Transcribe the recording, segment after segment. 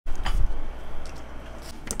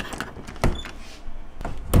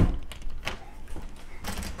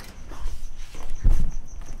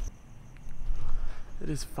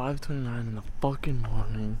is 5:29 in the fucking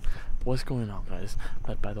morning. What's going on, guys?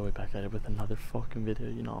 By the way, back at it with another fucking video.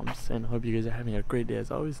 You know what I'm saying? I hope you guys are having a great day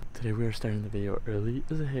as always. Today we are starting the video early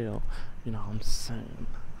as hell. You know what I'm saying?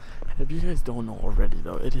 If you guys don't know already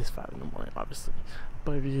though, it is 5 in the morning obviously.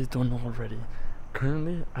 But if you guys don't know already,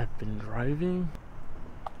 currently I've been driving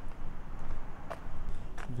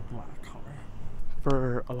the black car.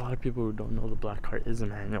 For a lot of people who don't know, the black car is a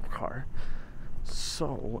manual car.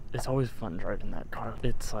 So it's always fun driving that car.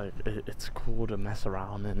 It's like it's cool to mess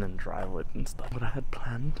around in and drive with and stuff. What I had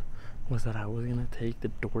planned was that I was gonna take the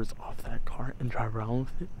doors off that car and drive around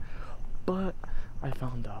with it, but I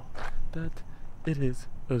found out that it is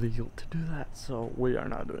illegal to do that, so we are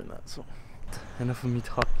not doing that. So enough of me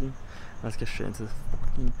talking, let's get straight into the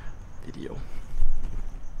fucking video.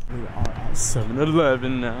 We are at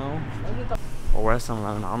 7-Eleven now. Or we're at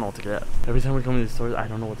 7-Eleven, I don't know what to get. Every time we come to these stores, I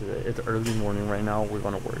don't know what to get. It's early morning right now, we're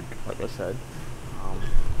gonna work, like I said.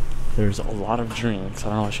 There's a lot of drinks. I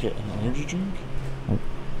don't know, I should get an energy drink? Like,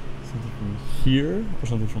 something from here, or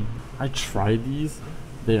something from... I tried these,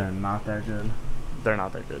 they are not that good. They're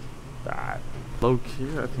not that good. That low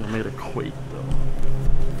key, I think I made a quake though.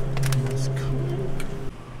 That's cool.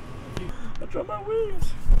 I dropped my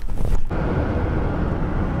wings.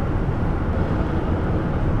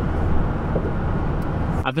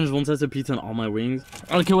 I finished one slice of pizza and all my wings.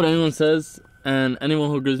 I don't care what anyone says, and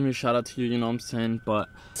anyone who gives me a shout out to you, you know what I'm saying? But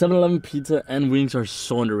 7-Eleven pizza and wings are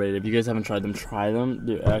so underrated. If you guys haven't tried them, try them.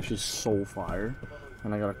 They're actually so fire.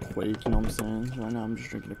 And I got a quake, you know what I'm saying? Right now I'm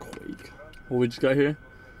just drinking a quake. What we just got here?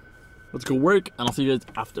 Let's go work, and I'll see you guys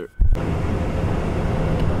after.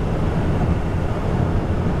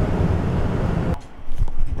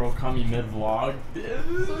 Bro, caught me mid-vlog.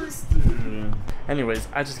 Anyways,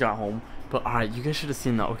 I just got home. But alright, you guys should have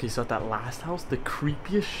seen that. Okay, so at that last house, the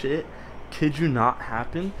creepiest shit, kid you not,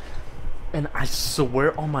 happened. And I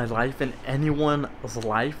swear on my life and anyone's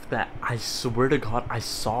life that I swear to God, I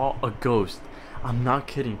saw a ghost. I'm not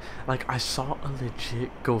kidding. Like, I saw a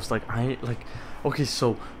legit ghost. Okay,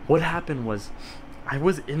 so what happened was, I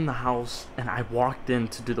was in the house and I walked in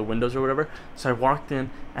to do the windows or whatever. So I walked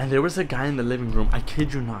in and there was a guy in the living room. I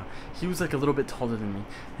kid you not. He was like a little bit taller than me.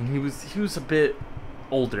 And he was a bit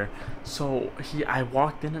older. So I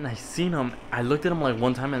walked in and I seen him. I looked at him like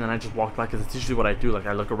one time and then I just walked back, because it's usually what I do. Like,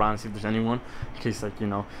 I look around and see if there's anyone, in case, like, you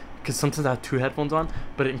know, because sometimes I have 2 headphones on,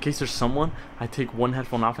 but in case there's someone, I take one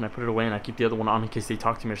headphone off and I put it away and I keep the other one on in case they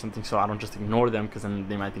talk to me or something, so I don't just ignore them, because then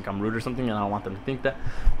they might think I'm rude or something and I don't want them to think that.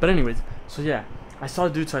 But anyways, so yeah, I saw a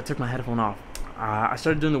dude, so I took my headphone off. I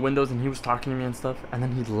started doing the windows and he was talking to me and stuff, and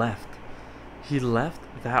then he left. He left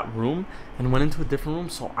that room and went into a different room,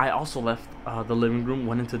 so I also left the living room,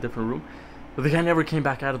 went into a different room. But the guy never came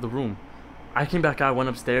back out of the room. I came back out, went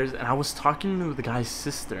upstairs, and I was talking to the guy's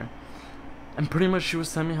sister. And pretty much she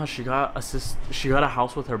was telling me how she got a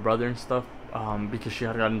house with her brother and stuff, because she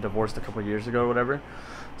had gotten divorced a couple years ago or whatever.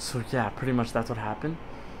 So yeah, pretty much that's what happened.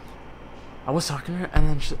 I was talking to her, and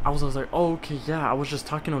then I was like, oh, okay, yeah, I was just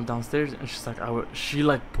talking to him downstairs, and she's like, she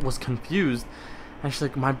was confused, and she's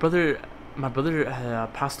like, my brother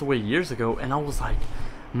passed away years ago. And I was like,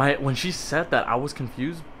 when she said that, I was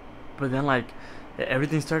confused, but then like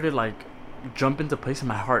everything started like jump into place and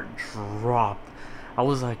my heart dropped. I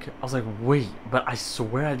was like, wait, but I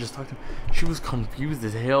swear I just talked to her. She was confused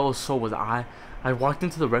as hell, so was I. I walked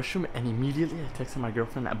into the restroom and immediately I texted my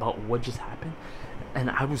girlfriend about what just happened, and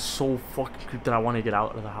I was so fucking creeped that I want to get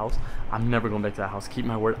out of the house. I'm never going back to that house. Keep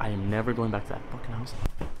my word, I am never going back to that fucking house.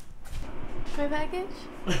 My package?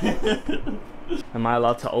 Am I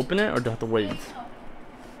allowed to open it or do I have to wait?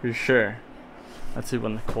 You sure? Let's see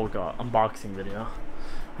what Nicole got. Unboxing video.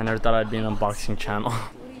 I never thought I'd be an unboxing channel.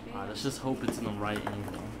 Alright, let's just hope it's in the right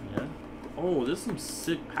angle. Yeah? Oh, there's some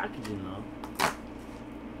sick packaging though.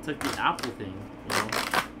 It's like the Apple thing, you know?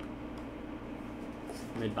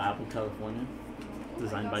 Made by Apple California.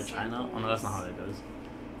 Designed by China. Oh no, that's not how that goes.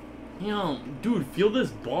 Damn, dude, feel this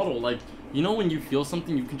bottle. Like, you know when you feel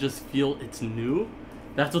something, you can just feel it's new?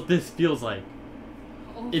 That's what this feels like.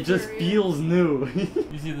 Oh, it just feels new.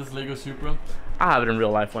 You see this Lego Supra? I have it in real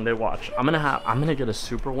life one day, watch. I'm gonna get a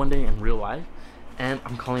Supra one day in real life, and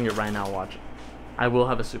I'm calling it right now, watch. I will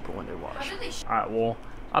have a Supra one day, watch. Alright, well,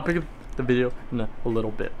 I'll pick up the video in a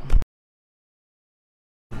little bit.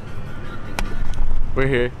 We're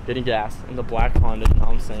here getting gas in the black Honda. You know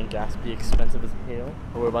what I'm saying? Gas be expensive as hell.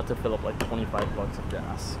 But we're about to fill up like 25 bucks of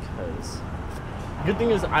gas. Cause good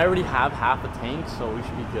thing is I already have half a tank, so we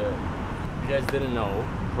should be good. If you guys didn't know,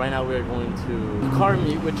 right now we are going to car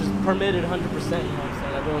meet, which is permitted 100%. You know what I'm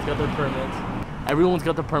saying? Everyone's got their permits. Everyone's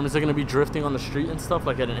got their permits. They're gonna be drifting on the street and stuff,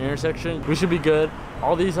 like at an intersection. We should be good.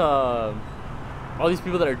 All these all these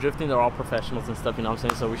people that are drifting, they're all professionals and stuff, you know what I'm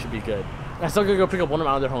saying? So we should be good. I still gotta go pick up one of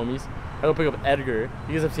my other homies. I go pick up Edgar.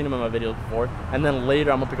 You guys have seen him in my videos before. And then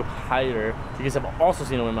later I'm gonna pick up Hyder. You guys have also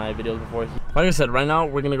seen him in my videos before. Like I said, right now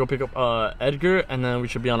we're gonna go pick up Edgar, and then we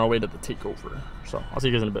should be on our way to the takeover. So I'll see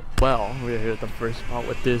you guys in a bit. Well, we're here at the first spot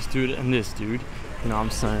with this dude and this dude. You know what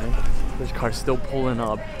I'm saying? This car's still pulling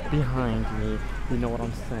up behind me. You know what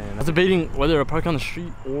I'm saying? I was debating whether to park on the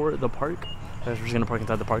street or the park. I guess we're just gonna park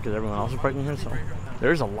inside the park because everyone else is parking here. So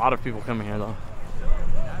there's a lot of people coming here though.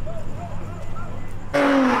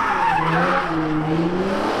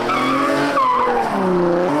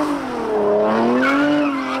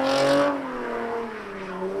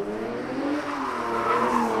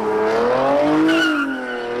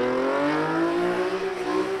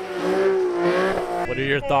 What are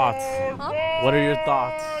your thoughts? Huh? What are your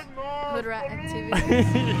thoughts? Hood rat activities.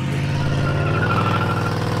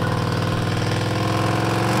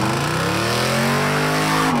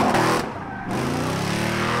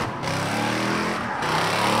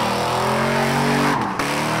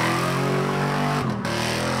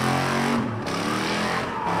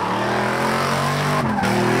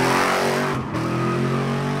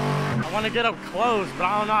 I want to get up close, but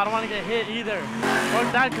I don't know. I don't want to get hit either.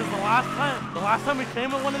 Fuck that, because the last time we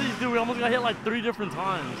came with one of these dudes, we almost got hit like 3 different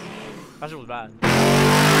times. That shit was bad.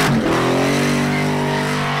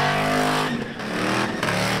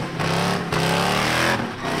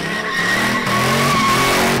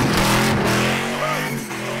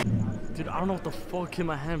 Dude, I don't know what the fuck hit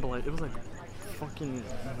my hand, but like it was like fucking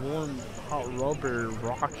warm hot rubber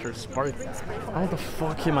rocks or sparks. I don't know what the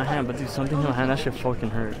fuck hit my hand, but dude, something hit my hand. That shit fucking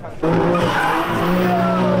hurt.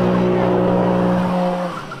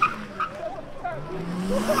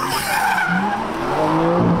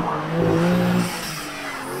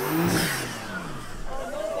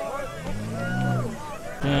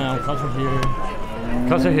 Damn, cops are here.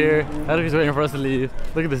 Cops are here. Edgar's waiting for us to leave.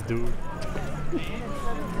 Look at this dude.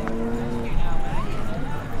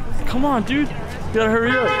 Come on, dude. You gotta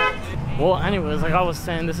hurry up. Well, anyways, like I was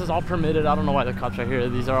saying, this is all permitted. I don't know why the cops are here.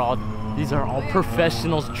 These are all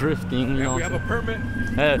professionals drifting. You know, we have a permit.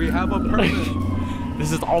 Hey. We have a permit.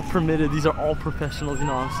 This is all permitted. These are all professionals. You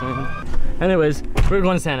know what I'm saying? Anyways, we're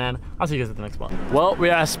going to Santa Ana. I'll see you guys at the next spot. Well, we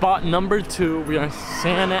are at spot number 2. We are in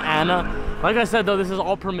Santa Ana. Like I said, though, this is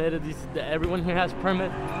all permitted. Everyone here has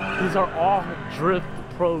permit. These are all drift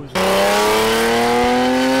pros.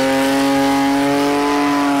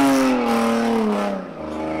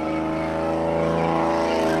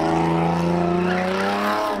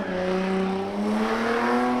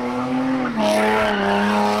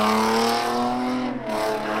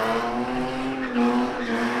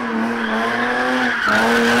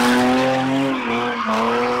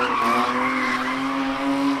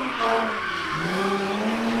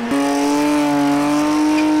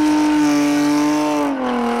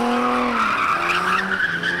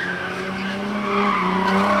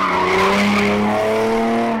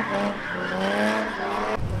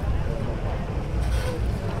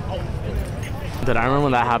 Dude, I remember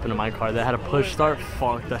when that happened to my car. They had a push start.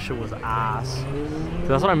 Fuck, that shit was ass. Dude,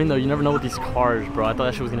 that's what I mean though. You never know with these cars, bro. I thought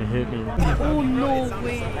that shit was gonna hit me. Oh no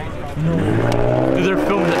way. No. Dude, they're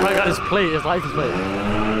filming. They probably got his plate, his license plate.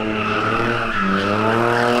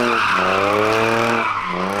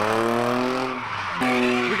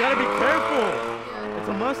 We gotta be careful. It's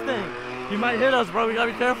a Mustang. He might hit us, bro. We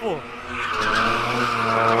gotta be careful.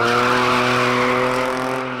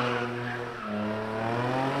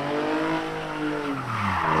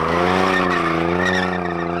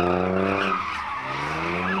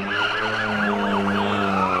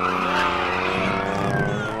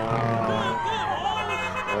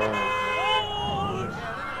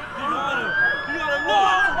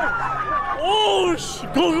 Oh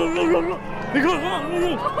shit! Go, go, go, go, go! They go, go, go,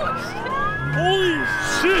 go! Holy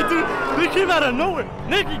shit, dude! They came out of nowhere!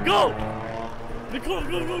 Nikki, go! They go, go,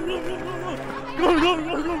 go, go, go, go, go! Go, go,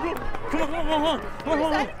 go, go, go! Come on, come on, come on, come on,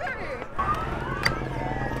 come on!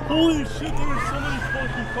 Holy shit, there were so many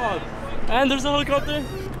fucking cops! And there's a helicopter!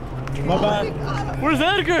 My bad. Where's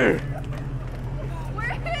Edgar?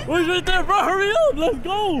 Where's right there, bro? Hurry up! Let's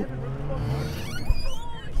go!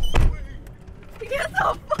 Get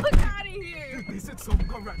the fuck out of here! They said someone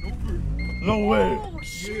got ran over. No way! Oh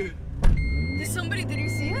shit! Yeah. Did you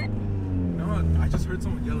see it? No, I just heard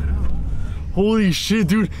someone yell it out. Holy shit,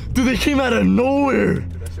 dude! Dude, they came out of nowhere!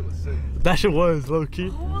 Dude, that shit was sick. That shit was low key.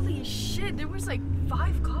 Holy shit! There was like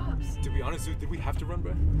 5 cops. To be honest, dude, did we have to run,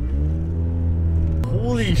 bro?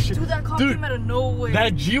 Holy shit! Dude, that cop Dude, came out of nowhere.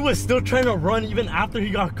 that G was still trying to run even after he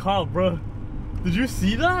got caught, bro. Did you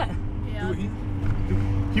see that? Yeah. Dude,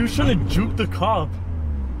 He was trying to juke the cop.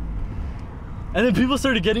 And then people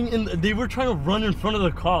started getting in. They were trying to run in front of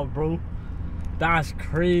the cop, bro. That's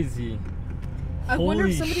crazy. I wonder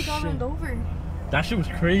if somebody shit. got run over. That shit was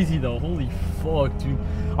crazy though. Holy fuck, dude.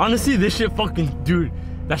 Honestly, this shit fucking, dude.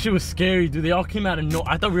 That shit was scary, dude. They all came out of no.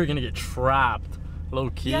 I thought we were gonna get trapped, low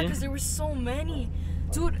key. Yeah, because there were so many.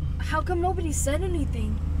 Dude, how come nobody said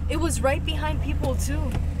anything? It was right behind people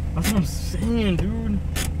too. That's what I'm saying, dude.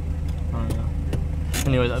 I don't know.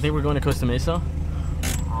 Anyways, I think we're going to Costa Mesa.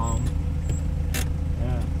 Yeah.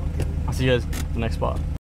 I'll see you guys at the next spot.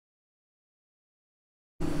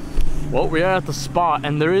 Well, we are at the spot,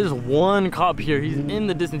 and there is one cop here. He's in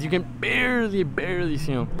the distance. You can barely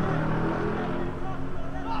see him.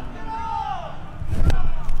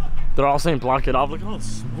 They're all saying block it off. Look at all the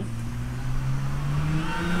smoke.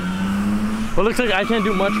 But it looks like I can't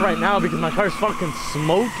do much right now because my car's fucking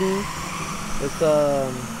smoking. It's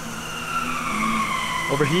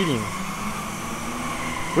overheating.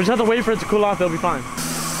 We just have to wait for it to cool off. It'll be fine. It's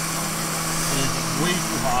way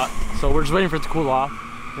too hot, so we're just waiting for it to cool off.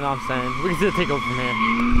 You know what I'm saying? We can see the takeover from here.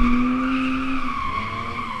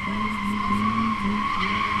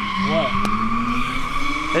 What?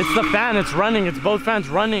 It's the fan. It's running. It's both fans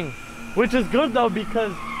running, which is good though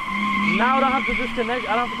because now I don't have to disconnect.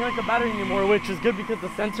 I don't have to connect the battery anymore, which is good because the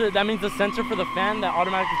sensor. That means the sensor for the fan that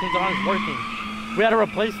automatically turns on is working. We had to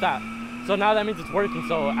replace that. So now that means it's working,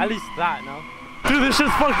 so at least that, no? Dude, this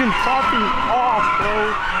shit's fucking popping off,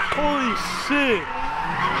 bro. Holy shit.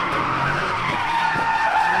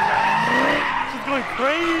 She's going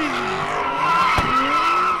crazy.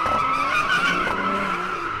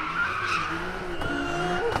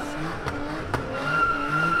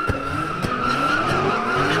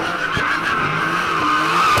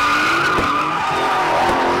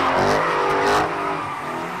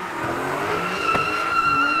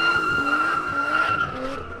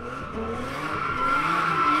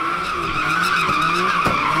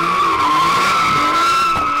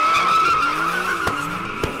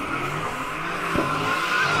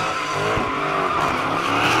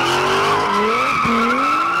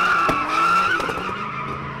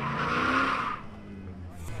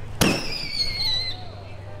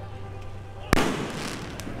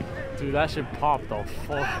 Dude, that shit popped the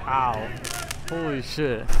fuck out. Holy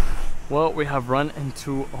shit. Well, we have run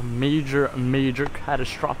into a major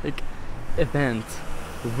catastrophic event.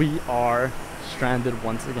 We are stranded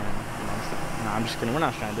once again. You know what I'm saying? Nah, I'm just kidding. We're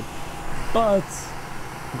not stranded. But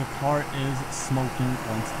the car is smoking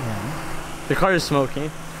once again. The car is smoking.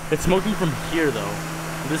 It's smoking from here though.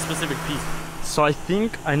 This specific piece. So I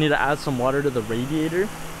think I need to add some water to the radiator,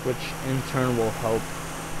 which in turn will help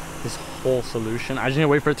this whole solution. I just need to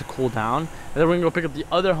wait for it to cool down, and then we're gonna go pick up the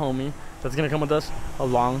other homie that's gonna come with us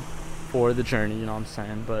along for the journey, you know what I'm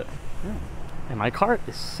saying? But yeah. And my car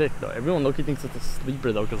is sick though. Everyone low-key thinks it's a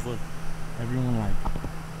sleeper though, because look,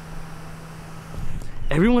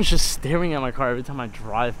 everyone's just staring at my car every time I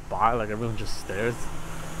drive by. Like everyone just stares.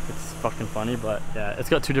 It's fucking funny, but yeah, it's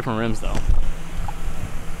got two different rims though.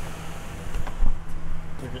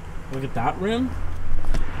 Look at that rim,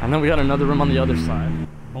 and then we got another rim on the other side.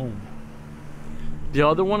 Boom. The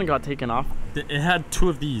other one got taken off. It had two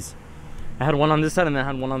of these. I had one on this side and then I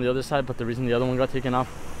had one on the other side, but the reason the other one got taken off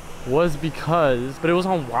was because, but it was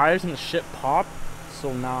on wires and the shit popped,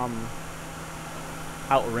 so now I'm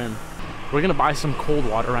out rim. We're gonna buy some cold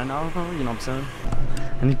water right now, you know what I'm saying?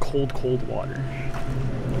 I need cold water.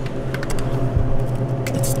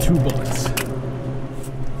 It's $2.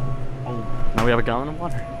 Oh, now we have a gallon of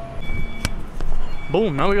water.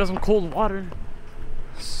 Boom, now we got some cold water.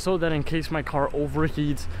 So that in case my car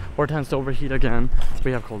overheats or tends to overheat again,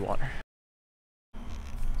 we have cold water.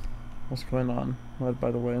 What's going on? Well,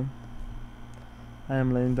 by the way, I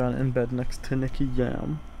am laying down in bed next to Nikki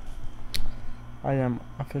Yam. I am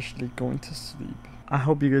officially going to sleep. I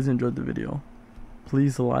hope you guys enjoyed the video.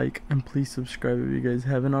 Please like and please subscribe if you guys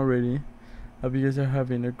haven't already. I hope you guys are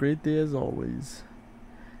having a great day as always.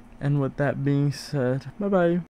 And with that being said, bye bye.